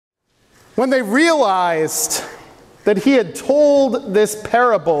when they realized that he had told this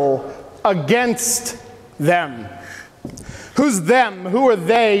parable against them. Who's them? Who are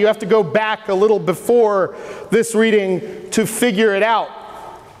they? You have to go back a little before this reading to figure it out.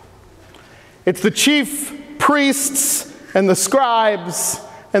 It's the chief priests and the scribes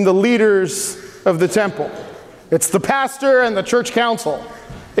and the leaders of the temple. It's the pastor and the church council.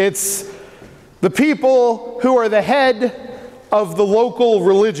 It's the people who are the head of the local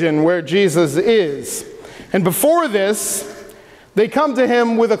religion where Jesus is. And before this, they come to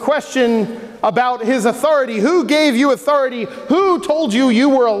him with a question about his authority. Who gave you authority? Who told you you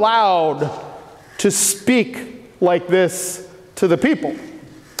were allowed to speak like this to the people?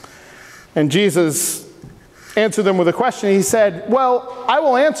 And Jesus answered them with a question. He said, well, I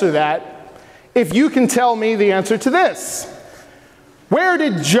will answer that if you can tell me the answer to this. Where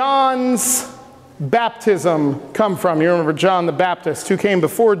did John's baptism come from? You remember John the Baptist who came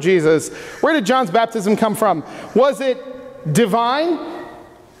before Jesus. Where did John's baptism come from? Was it divine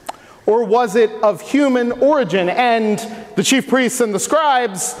or was it of human origin? And the chief priests and the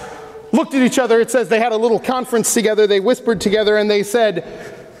scribes looked at each other. It says they had a little conference together. They whispered together and they said,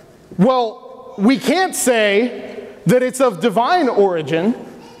 well, we can't say that it's of divine origin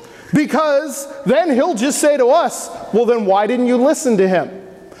because then he'll just say to us, well, then why didn't you listen to him?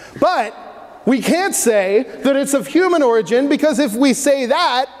 But we can't say that it's of human origin because if we say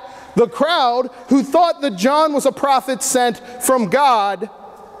that, the crowd who thought that John was a prophet sent from God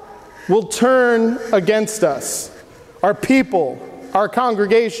will turn against us. Our people, our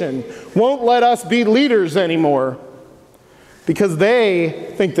congregation, won't let us be leaders anymore because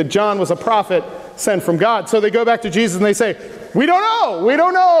they think that John was a prophet sent from God. So they go back to Jesus and they say, we don't know. We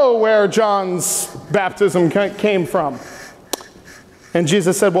don't know where John's baptism came from. And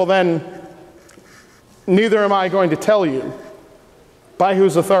Jesus said, well then, neither am I going to tell you by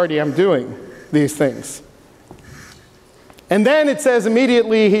whose authority I'm doing these things. And then it says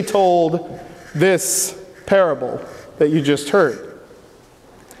immediately he told this parable that you just heard.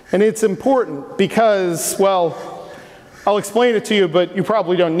 And it's important because, well, I'll explain it to you, but you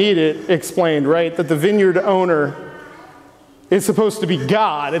probably don't need it explained, right? That the vineyard owner is supposed to be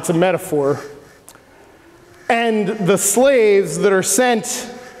God. It's a metaphor. And the slaves that are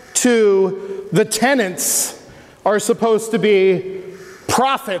sent to the tenants are supposed to be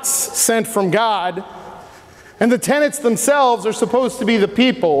prophets sent from God. And the tenants themselves are supposed to be the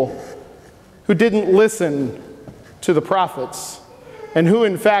people who didn't listen to the prophets and who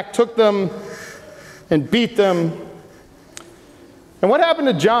in fact took them and beat them. And what happened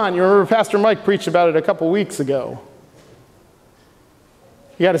to John? You remember Pastor Mike preached about it a couple weeks ago.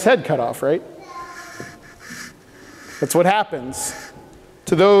 He got his head cut off, right? That's what happens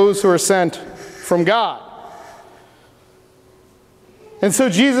to those who are sent from God. And so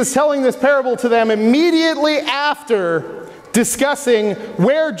Jesus telling this parable to them immediately after discussing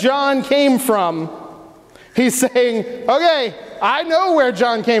where John came from, he's saying, okay, I know where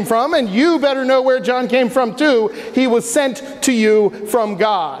John came from, and you better know where John came from too. He was sent to you from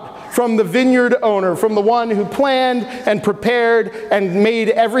God, from the vineyard owner, from the one who planned and prepared and made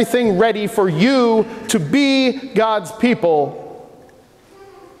everything ready for you to be God's people.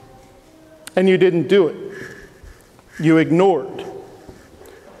 And you didn't do it. You ignored.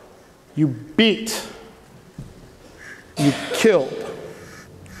 You beat. You killed.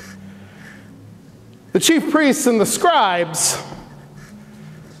 The chief priests and the scribes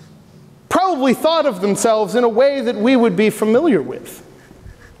probably thought of themselves in a way that we would be familiar with.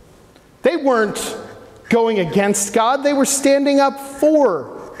 They weren't going against God. They were standing up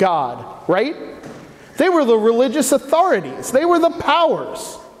for God, right? They were the religious authorities. They were the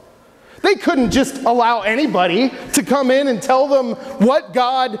powers. They couldn't just allow anybody to come in and tell them what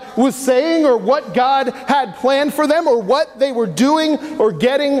God was saying or what God had planned for them or what they were doing or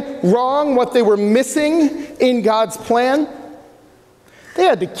getting wrong, what they were missing in God's plan. They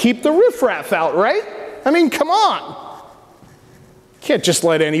had to keep the riffraff out, right? I mean, come on. Can't just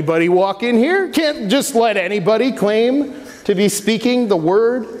let anybody walk in here. Can't just let anybody claim to be speaking the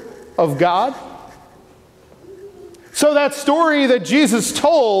word of God. So that story that Jesus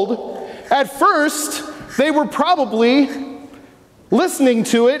told, at first, they were probably listening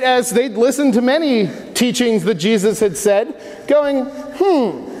to it as they'd listened to many teachings that Jesus had said, going,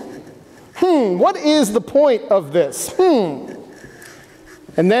 what is the point of this?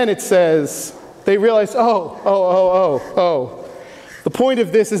 And then it says, they realized, the point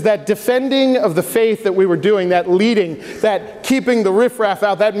of this is that defending of the faith that we were doing, that leading, that keeping the riffraff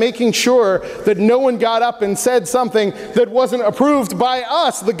out, that making sure that no one got up and said something that wasn't approved by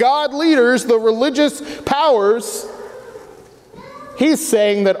us, the God leaders, the religious powers. he's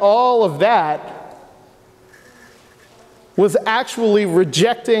saying that all of that was actually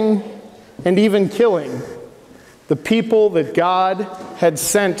rejecting and even killing the people that God had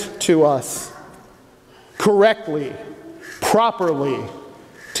sent to us correctly, properly,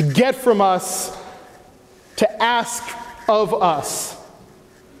 to get from us, to ask of us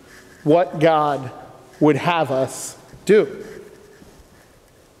what God would have us do.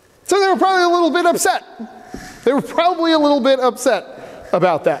 So they were probably a little bit upset. They were probably a little bit upset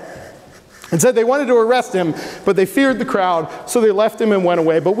about that. And said they wanted to arrest him, but they feared the crowd, so they left him and went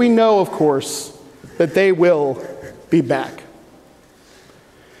away. But we know, of course, that they will be back.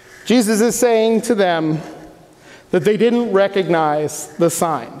 Jesus is saying to them that they didn't recognize the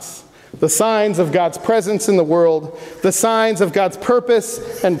signs of God's presence in the world, the signs of God's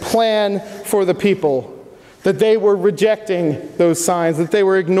purpose and plan for the people, that they were rejecting those signs, that they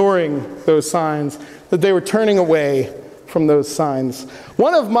were ignoring those signs, that they were turning away from those signs.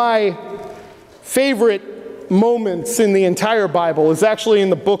 One of my favorite moments in the entire Bible is actually in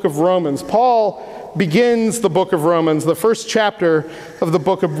the book of Romans. Paul begins the book of Romans, the first chapter of the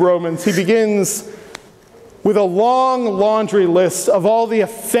book of Romans. He begins with a long laundry list of all the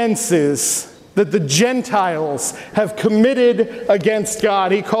offenses that the Gentiles have committed against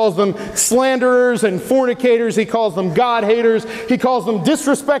God. He calls them slanderers and fornicators. He calls them God haters. He calls them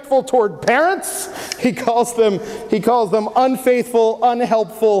disrespectful toward parents. He calls them unfaithful,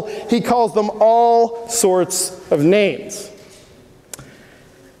 unhelpful. He calls them all sorts of names.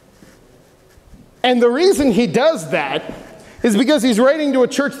 And the reason he does that is because he's writing to a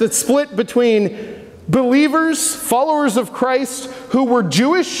church that's split between believers, followers of Christ, who were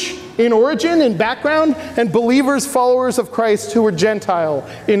Jewish in origin, in background, and believers, followers of Christ, who were Gentile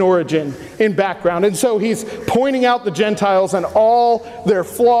in origin, in background. And so he's pointing out the Gentiles and all their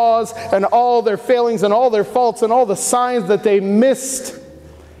flaws and all their failings and all their faults and all the signs that they missed.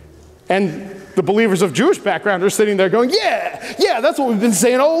 And the believers of Jewish background are sitting there going, yeah, that's what we've been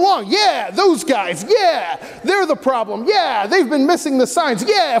saying all along. Yeah, those guys, yeah, they're the problem. Yeah, they've been missing the signs.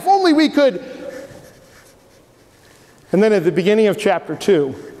 Yeah, if only we could. And then at the beginning of chapter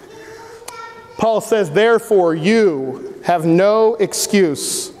 2, Paul says, therefore you have no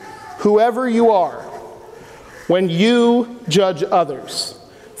excuse, whoever you are, when you judge others.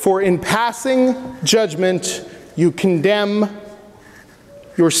 For in passing judgment, you condemn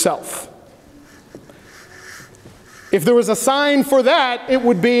yourself. If there was a sign for that, it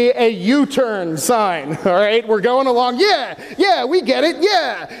would be a U-turn sign, all right? We're going along, yeah, we get it,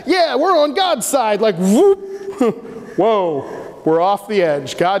 yeah, we're on God's side, like, whoop. Whoa, we're off the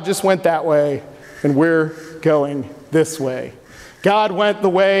edge. God just went that way, and we're going this way. God went the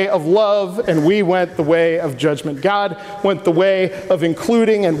way of love, and we went the way of judgment. God went the way of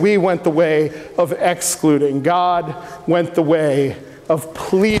including, and we went the way of excluding. God went the way of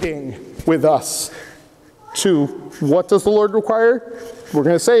pleading with us to, what does the Lord require? We're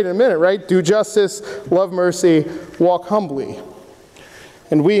going to say it in a minute, right? Do justice, love mercy, walk humbly.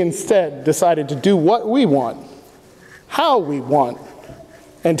 And we instead decided to do what we want, how we want,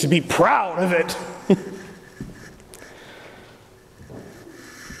 and to be proud of it.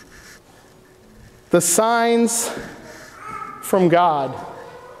 The signs from God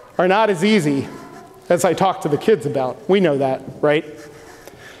are not as easy as I talk to the kids about. We know that, right?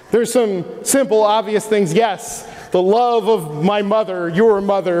 There's some simple, obvious things. Yes, the love of my mother, your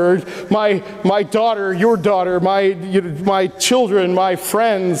mother, my daughter, your daughter, my children, my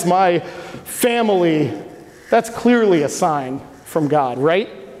friends, my family. That's clearly a sign from God, right?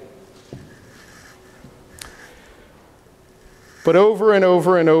 But over and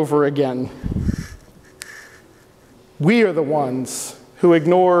over and over again, we are the ones who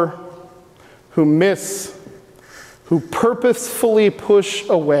ignore, who miss, who purposefully push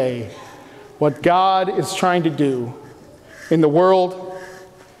away what God is trying to do in the world,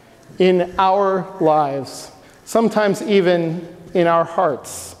 in our lives, sometimes even in our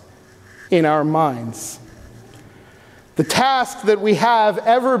hearts, in our minds. The task that we have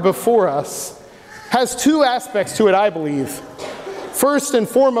ever before us has two aspects to it, I believe. First and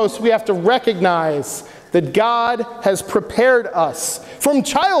foremost, we have to recognize that God has prepared us from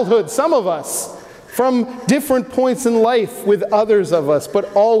childhood, some of us, from different points in life with others of us,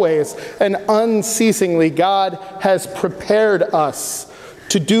 but always and unceasingly, God has prepared us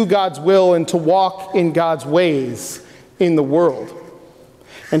to do God's will and to walk in God's ways in the world.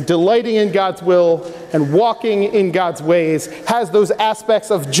 And delighting in God's will and walking in God's ways has those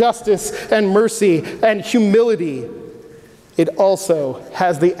aspects of justice and mercy and humility it also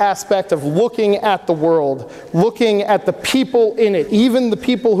has the aspect of looking at the world, looking at the people in it, even the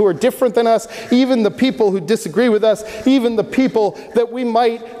people who are different than us, even the people who disagree with us, even the people that we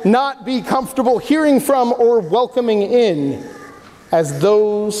might not be comfortable hearing from or welcoming in, as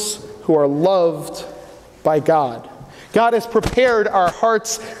those who are loved by God. God has prepared our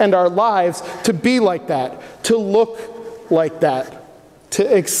hearts and our lives to be like that, to look like that,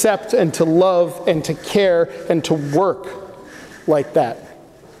 to accept and to love and to care and to work like that.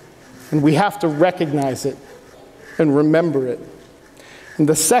 And we have to recognize it and remember it. And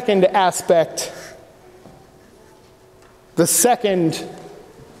the second aspect, the second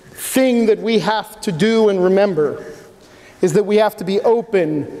thing that we have to do and remember is that we have to be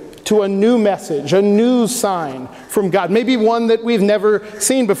open to a new message, a new sign from God. Maybe one that we've never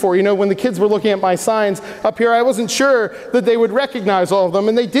seen before. You know, when the kids were looking at my signs up here, I wasn't sure that they would recognize all of them,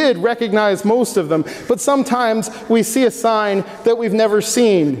 and they did recognize most of them. But sometimes we see a sign that we've never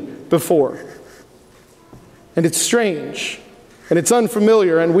seen before. And it's strange, and it's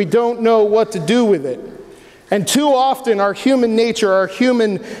unfamiliar, and we don't know what to do with it. And too often our human nature, our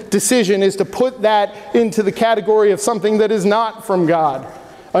human decision is to put that into the category of something that is not from God.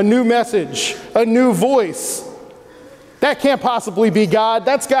 A new message, a new voice. That can't possibly be God.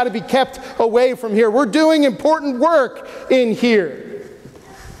 That's got to be kept away from here. We're doing important work in here.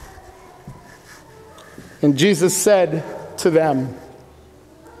 And Jesus said to them,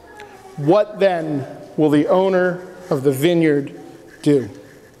 "What then will the owner of the vineyard do?"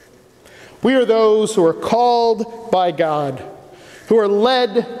 We are those who are called by God, who are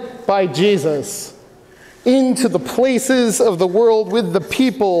led by Jesus into the places of the world with the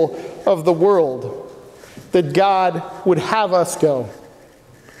people of the world that God would have us go.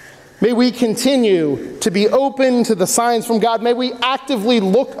 May we continue to be open to the signs from God. May we actively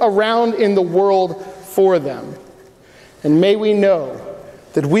look around in the world for them. And may we know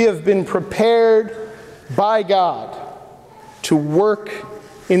that we have been prepared by God to work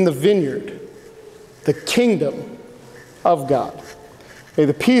in the vineyard, the kingdom of God. May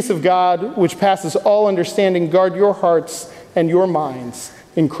the peace of God, which passes all understanding, guard your hearts and your minds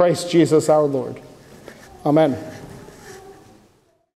in Christ Jesus our Lord. Amen.